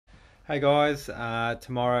Hey guys,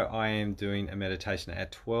 tomorrow I am doing a meditation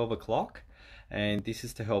at 12 o'clock, and this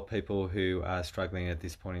is to help people who are struggling at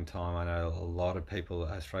this point in time. I know a lot of people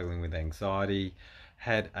are struggling with anxiety.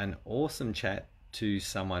 Had an awesome chat to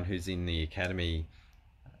someone who's in the academy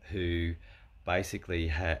who basically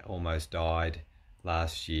had almost died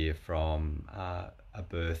last year from a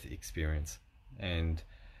birth experience. And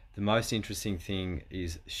the most interesting thing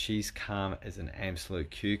is she's calm as an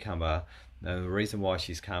absolute cucumber. And the reason why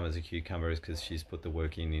she's calm as a cucumber is because she's put the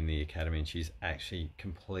work in the academy, and she's actually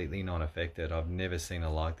completely not affected. I've never seen her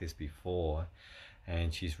like this before,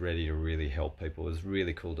 and she's ready to really help people. It's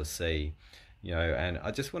really cool to see, and I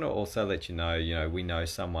just want to also let you know, we know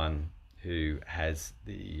someone who has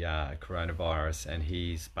the coronavirus, and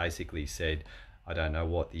he's basically said, I don't know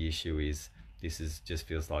what the issue is. This is just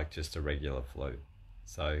feels like just a regular flu.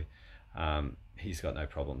 So he's got no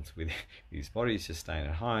problems with his body. He's just staying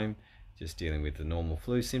at home, just dealing with the normal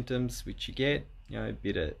flu symptoms, which you get,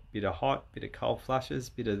 bit of hot, bit of cold flushes,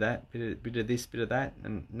 bit of that, bit of this, bit of that,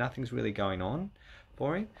 and nothing's really going on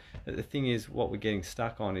for him. But the thing is, what we're getting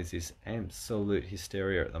stuck on is this absolute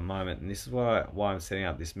hysteria at the moment, and this is why I'm setting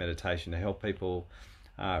up this meditation to help people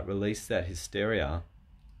release that hysteria.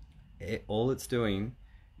 All it's doing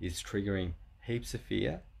is triggering heaps of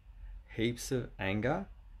fear, heaps of anger,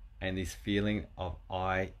 and this feeling of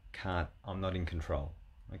I'm not in control.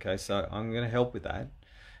 Okay, so I'm going to help with that.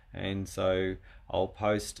 And so I'll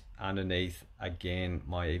post underneath again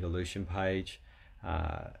my evolution page,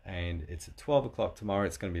 and it's at 12 o'clock tomorrow.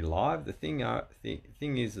 It's going to be live. The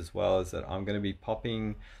thing is as well is that I'm going to be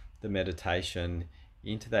popping the meditation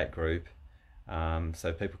into that group,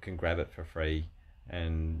 so people can grab it for free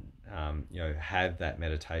and have that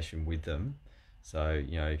meditation with them. So,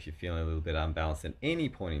 if you're feeling a little bit unbalanced at any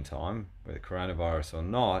point in time, whether coronavirus or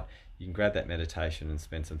not, you can grab that meditation and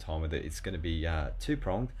spend some time with it. It's going to be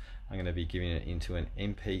two-pronged. I'm going to be giving it into an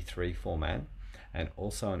MP3 format, and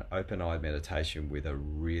also an open-eyed meditation with a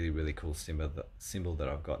really, really cool symbol that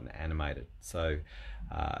I've gotten animated. So,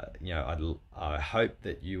 I hope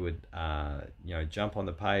that you would, jump on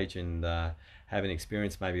the page and have an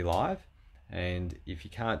experience maybe live. And if you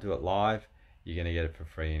can't do it live, you're going to get it for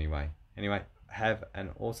free anyway. Anyway, have an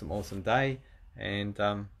awesome day, and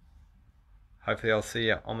hopefully I'll see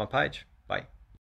you on my page. Bye.